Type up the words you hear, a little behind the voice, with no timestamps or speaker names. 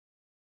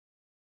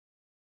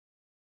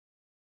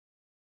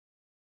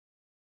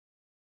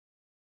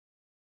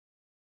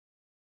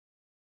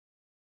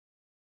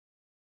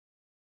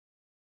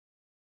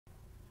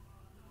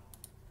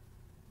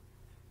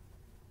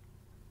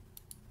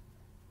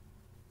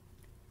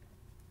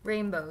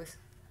Rainbows.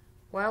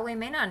 While we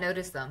may not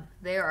notice them,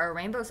 there are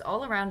rainbows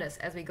all around us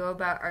as we go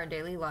about our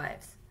daily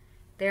lives.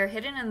 They are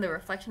hidden in the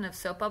reflection of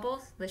soap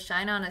bubbles, the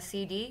shine on a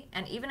CD,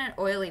 and even in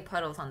oily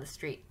puddles on the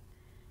street.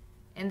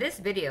 In this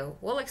video,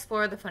 we'll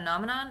explore the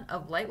phenomenon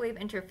of light wave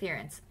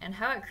interference and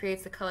how it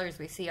creates the colors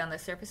we see on the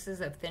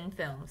surfaces of thin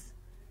films.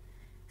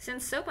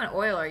 Since soap and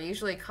oil are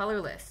usually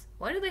colorless,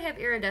 why do they have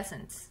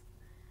iridescence?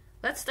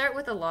 Let's start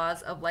with the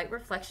laws of light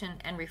reflection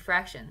and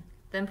refraction,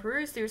 then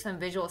peruse through some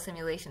visual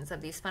simulations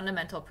of these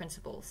fundamental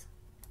principles.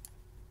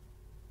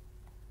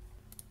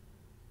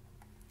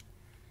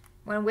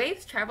 When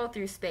waves travel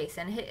through space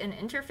and hit an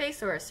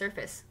interface or a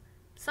surface,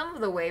 some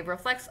of the wave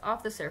reflects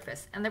off the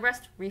surface and the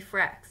rest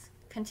refracts,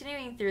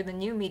 continuing through the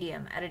new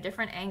medium at a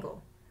different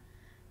angle.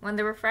 When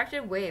the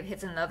refracted wave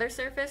hits another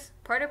surface,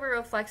 part of it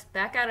reflects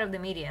back out of the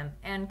medium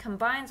and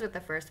combines with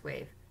the first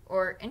wave,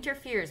 or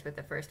interferes with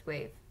the first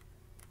wave.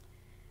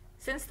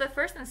 Since the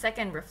first and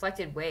second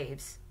reflected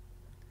waves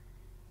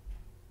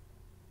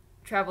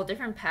travel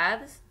different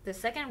paths, the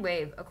second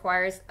wave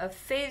acquires a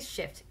phase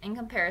shift in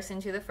comparison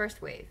to the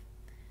first wave.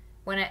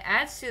 When it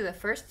adds to the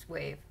first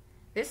wave,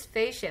 this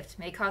phase shift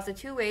may cause the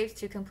two waves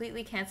to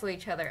completely cancel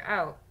each other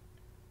out,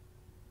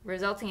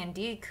 resulting in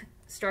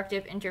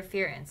destructive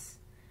interference.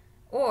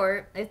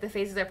 Or, if the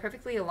phases are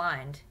perfectly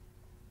aligned,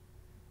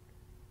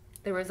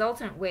 the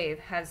resultant wave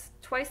has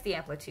twice the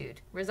amplitude,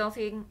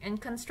 resulting in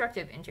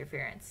constructive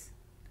interference.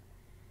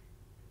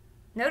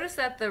 Notice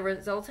that the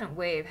resultant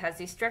wave has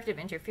destructive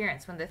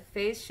interference when the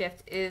phase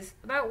shift is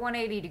about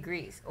 180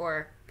 degrees,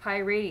 or pi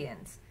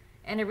radians,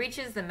 and it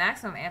reaches the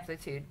maximum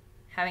amplitude,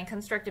 having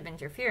constructive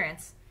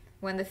interference,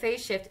 when the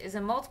phase shift is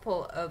a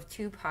multiple of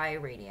 2 pi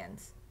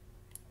radians.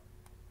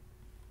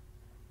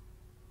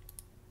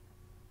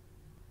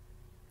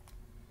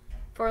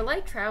 For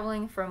light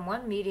traveling from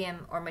one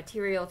medium or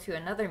material to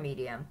another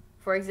medium,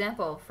 for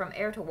example from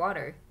air to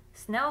water,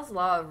 Snell's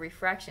law of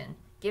refraction,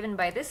 given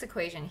by this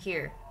equation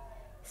here,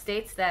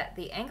 states that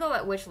the angle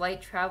at which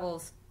light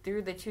travels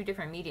through the two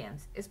different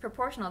mediums is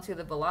proportional to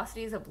the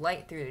velocities of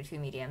light through the two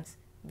mediums,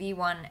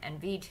 v1 and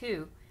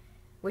v2,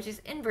 which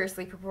is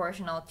inversely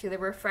proportional to the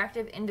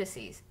refractive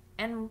indices,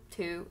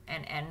 n2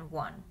 and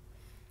n1.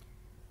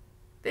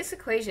 This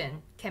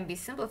equation can be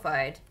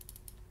simplified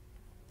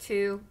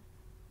to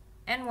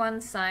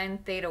n1 sine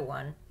theta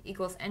 1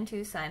 equals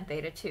n2 sine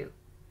theta 2.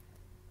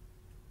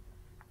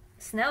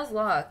 Snell's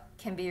law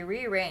can be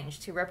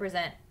rearranged to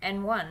represent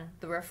n1,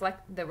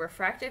 the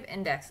refractive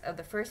index of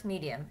the first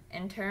medium,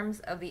 in terms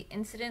of the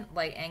incident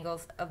light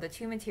angles of the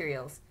two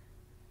materials,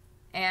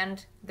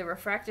 and the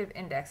refractive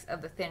index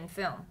of the thin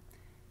film.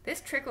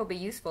 This trick will be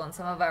useful in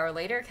some of our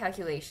later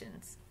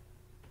calculations.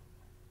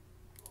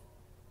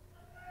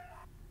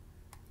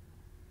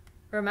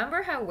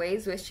 Remember how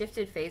waves with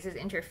shifted phases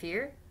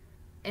interfere?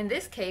 In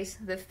this case,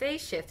 the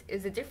phase shift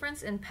is the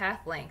difference in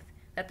path length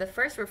that the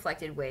first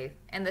reflected wave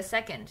and the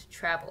second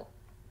travel.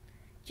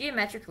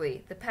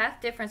 Geometrically, the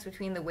path difference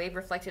between the wave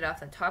reflected off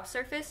the top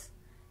surface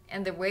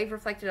and the wave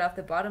reflected off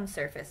the bottom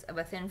surface of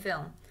a thin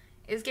film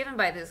is given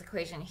by this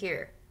equation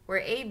here, where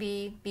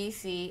AB,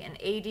 BC,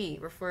 and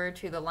AD refer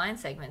to the line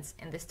segments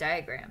in this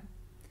diagram.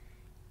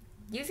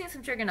 Using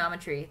some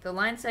trigonometry, the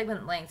line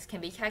segment lengths can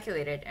be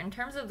calculated in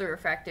terms of the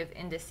refractive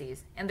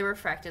indices and the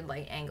refracted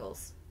light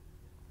angles.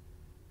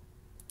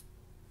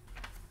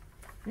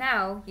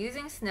 Now,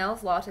 using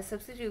Snell's law to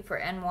substitute for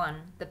n1,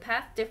 the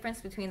path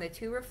difference between the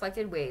two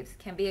reflected waves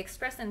can be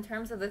expressed in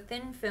terms of the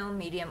thin film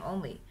medium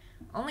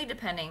only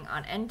depending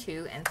on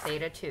n2 and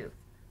theta 2.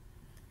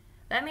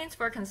 That means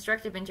for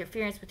constructive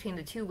interference between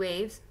the two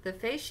waves, the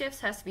phase shifts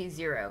has to be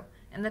 0,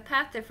 and the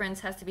path difference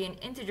has to be an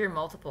integer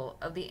multiple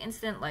of the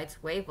incident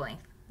light's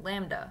wavelength,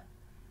 lambda.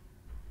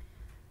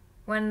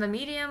 When the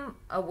medium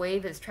a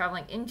wave is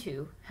traveling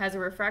into has a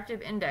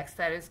refractive index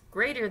that is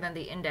greater than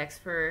the index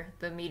for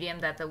the medium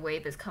that the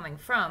wave is coming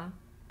from,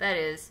 that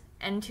is,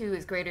 n2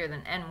 is greater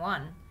than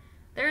n1,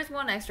 there is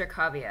one extra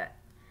caveat.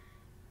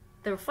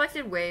 The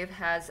reflected wave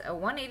has a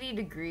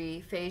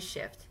 180-degree phase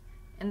shift.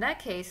 In that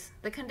case,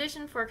 the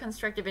condition for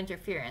constructive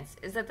interference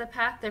is that the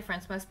path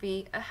difference must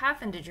be a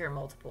half-integer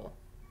multiple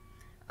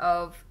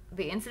of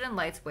the incident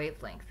light's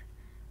wavelength.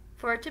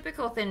 For a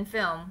typical thin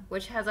film,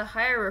 which has a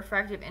higher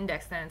refractive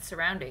index than its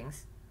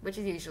surroundings, which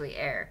is usually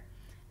air,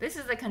 this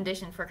is the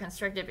condition for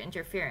constructive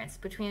interference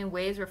between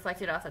waves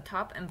reflected off the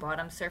top and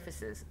bottom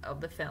surfaces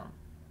of the film.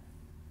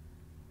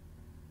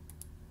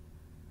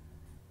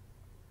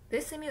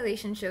 This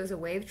simulation shows a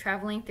wave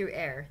traveling through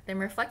air, then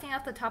reflecting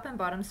off the top and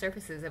bottom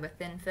surfaces of a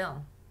thin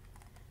film.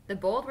 The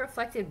bold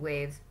reflected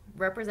waves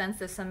represents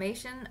the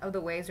summation of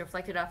the waves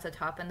reflected off the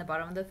top and the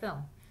bottom of the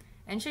film,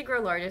 and should grow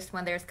largest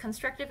when there is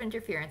constructive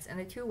interference and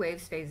the two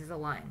waves' phases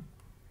align.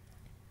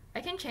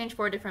 I can change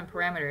 4 different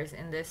parameters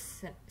in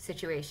this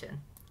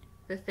situation: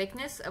 the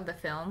thickness of the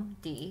film,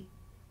 d,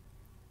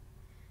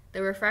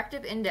 the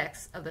refractive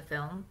index of the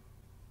film,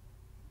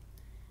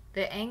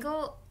 the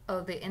angle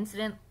of the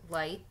incident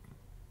light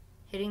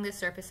hitting the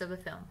surface of the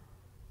film,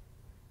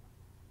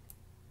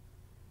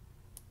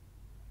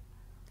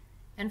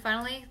 and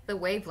finally the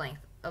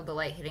wavelength of the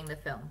light hitting the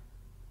film.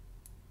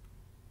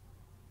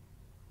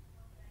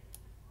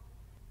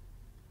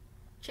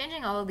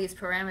 Changing all of these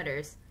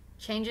parameters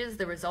changes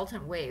the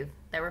resultant wave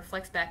that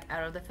reflects back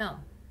out of the film.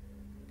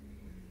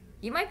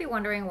 You might be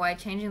wondering why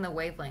changing the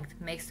wavelength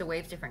makes the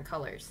waves different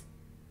colors.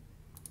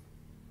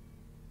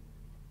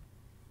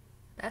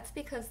 That's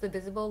because the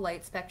visible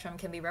light spectrum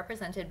can be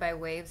represented by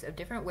waves of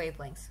different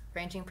wavelengths,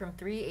 ranging from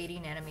 380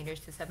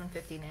 nanometers to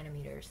 750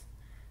 nanometers.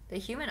 The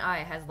human eye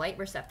has light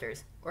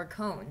receptors, or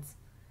cones,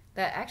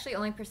 that actually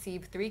only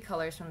perceive 3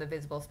 colors from the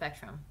visible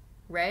spectrum: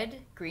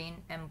 red, green,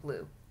 and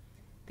blue.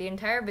 The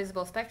entire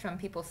visible spectrum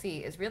people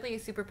see is really a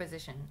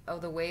superposition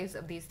of the waves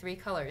of these 3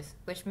 colors,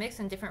 which mix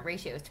in different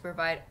ratios to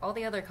provide all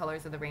the other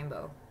colors of the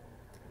rainbow.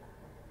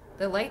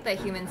 The light that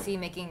humans see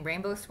making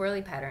rainbow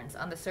swirly patterns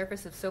on the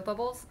surface of soap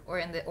bubbles or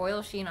in the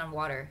oil sheen on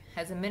water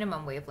has a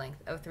minimum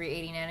wavelength of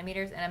 380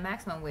 nanometers and a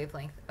maximum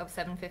wavelength of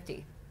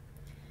 750.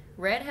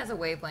 Red has a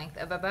wavelength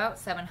of about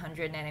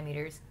 700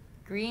 nanometers,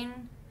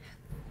 green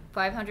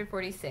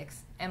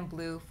 546, and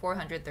blue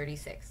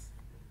 436.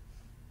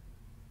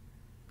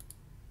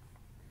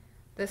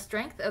 The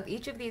strength of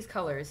each of these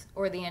colors,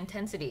 or the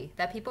intensity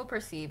that people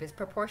perceive, is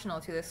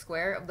proportional to the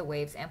square of the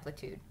wave's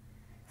amplitude.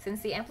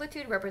 Since the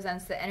amplitude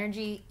represents the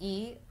energy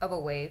E of a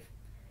wave,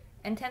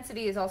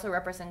 intensity is also a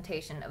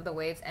representation of the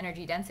wave's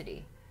energy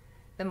density.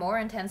 The more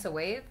intense a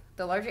wave,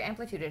 the larger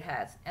amplitude it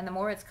has, and the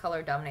more its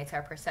color dominates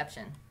our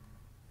perception.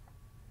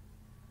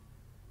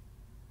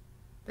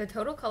 The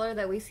total color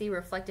that we see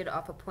reflected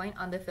off a point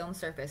on the film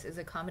surface is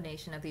a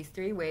combination of these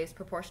 3 waves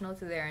proportional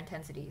to their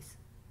intensities.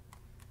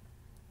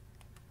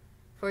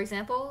 For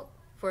example,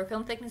 for a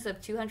film thickness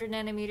of 200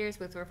 nanometers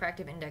with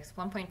refractive index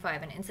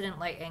 1.5 and incident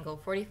light angle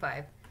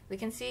 45, we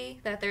can see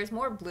that there's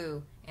more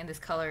blue in this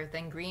color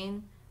than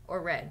green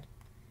or red.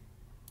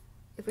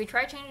 If we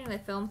try changing the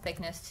film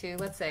thickness to,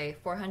 let's say,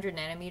 400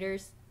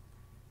 nanometers,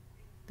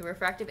 the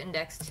refractive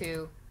index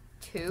to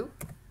 2,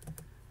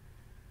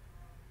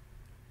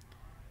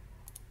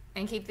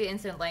 and keep the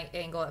incident light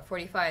angle at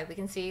 45, we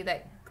can see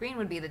that green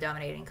would be the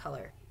dominating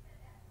color.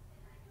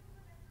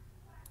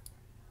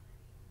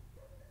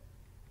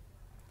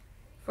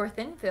 For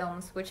thin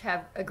films, which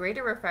have a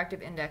greater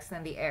refractive index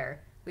than the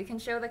air, we can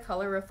show the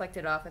color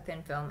reflected off a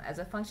thin film as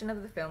a function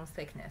of the film's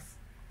thickness.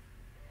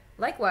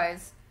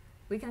 Likewise,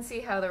 we can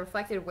see how the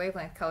reflected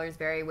wavelength colors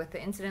vary with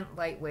the incident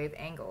light wave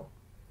angle.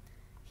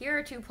 Here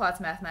are 2 plots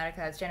Mathematica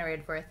has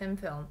generated for a thin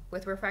film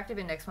with refractive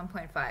index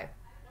 1.5.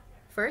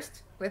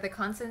 First, with a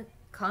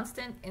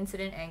constant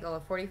incident angle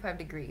of 45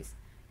 degrees,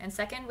 and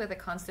second with a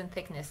constant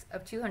thickness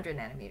of 200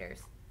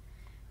 nanometers.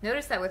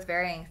 Notice that with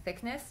varying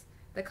thickness,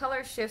 the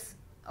color shifts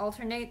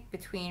alternate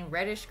between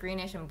reddish,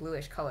 greenish, and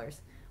bluish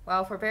colors,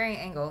 while for varying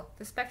angle,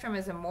 the spectrum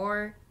is a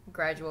more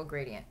gradual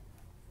gradient.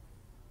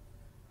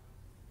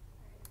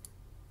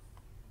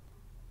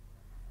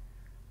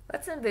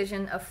 Let's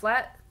envision a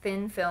flat,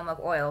 thin film of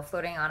oil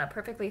floating on a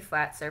perfectly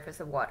flat surface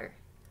of water.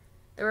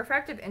 The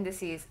refractive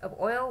indices of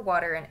oil,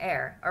 water, and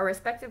air are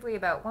respectively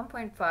about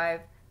 1.5,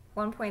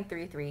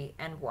 1.33,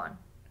 and 1.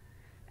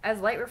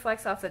 As light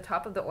reflects off the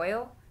top of the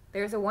oil,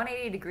 there is a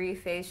 180-degree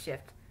phase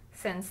shift,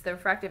 since the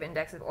refractive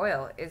index of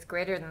oil is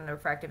greater than the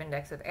refractive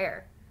index of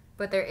air.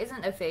 But there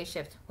isn't a phase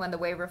shift when the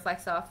wave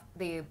reflects off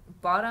the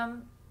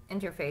bottom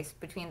interface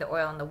between the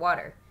oil and the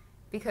water,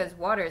 because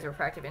water's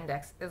refractive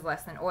index is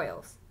less than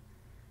oil's.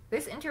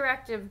 This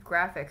interactive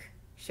graphic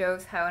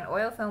shows how an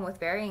oil film with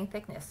varying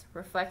thickness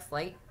reflects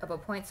light of a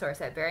point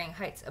source at varying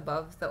heights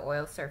above the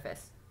oil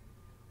surface.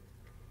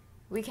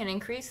 We can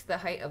increase the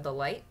height of the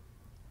light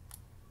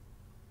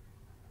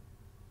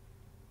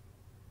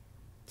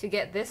to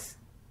get this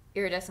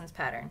iridescence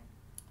pattern,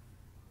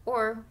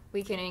 or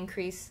we can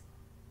increase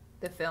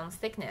the film's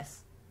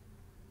thickness.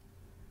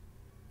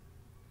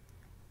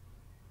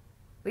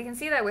 We can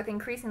see that with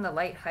increasing the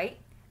light height,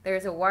 there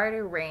is a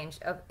wider range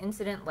of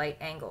incident light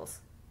angles,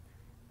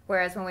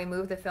 whereas when we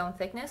move the film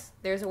thickness,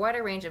 there is a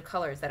wider range of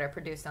colors that are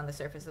produced on the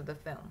surface of the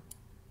film.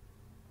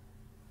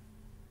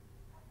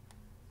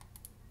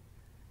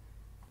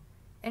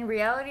 In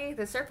reality,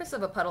 the surface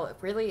of a puddle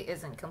really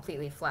isn't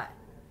completely flat.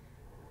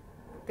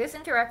 This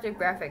interactive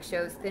graphic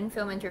shows thin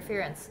film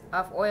interference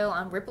of oil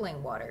on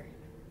rippling water.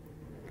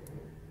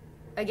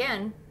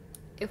 Again,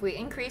 if we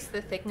increase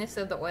the thickness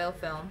of the oil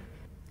film,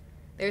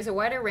 there's a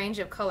wider range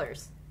of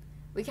colors.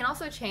 We can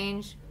also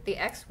change the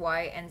X,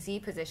 Y, and Z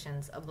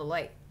positions of the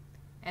light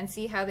and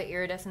see how the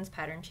iridescence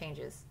pattern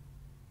changes.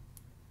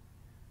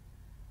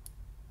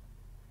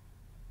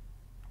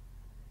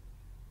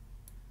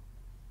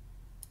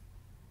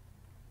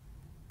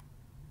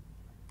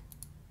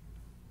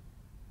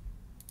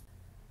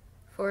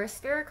 For a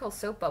spherical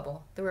soap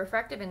bubble, the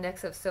refractive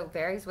index of soap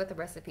varies with the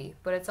recipe,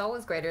 but it's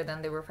always greater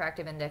than the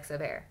refractive index of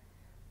air.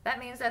 That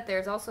means that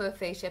there's also a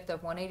phase shift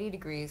of 180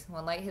 degrees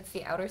when light hits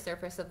the outer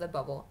surface of the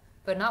bubble,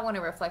 but not when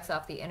it reflects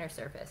off the inner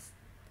surface.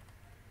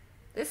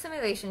 This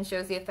simulation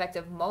shows the effect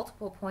of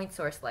multiple point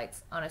source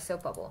lights on a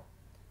soap bubble.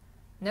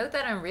 Note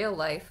that in real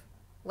life,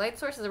 light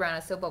sources around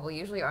a soap bubble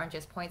usually aren't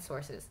just point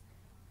sources,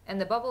 and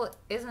the bubble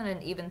isn't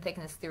an even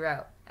thickness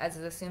throughout, as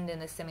is assumed in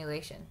this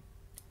simulation.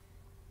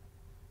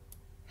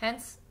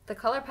 Hence, the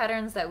color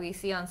patterns that we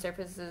see on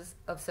surfaces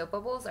of soap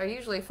bubbles are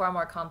usually far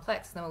more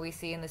complex than what we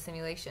see in the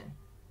simulation.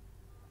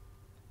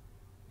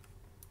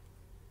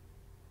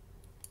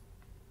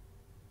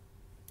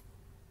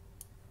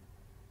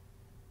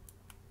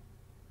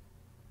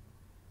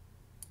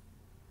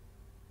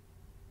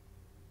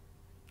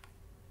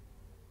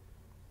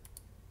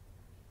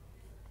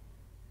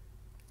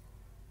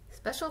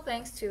 Special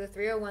thanks to the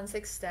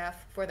 3016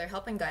 staff for their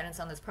help and guidance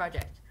on this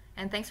project,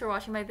 and thanks for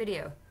watching my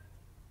video.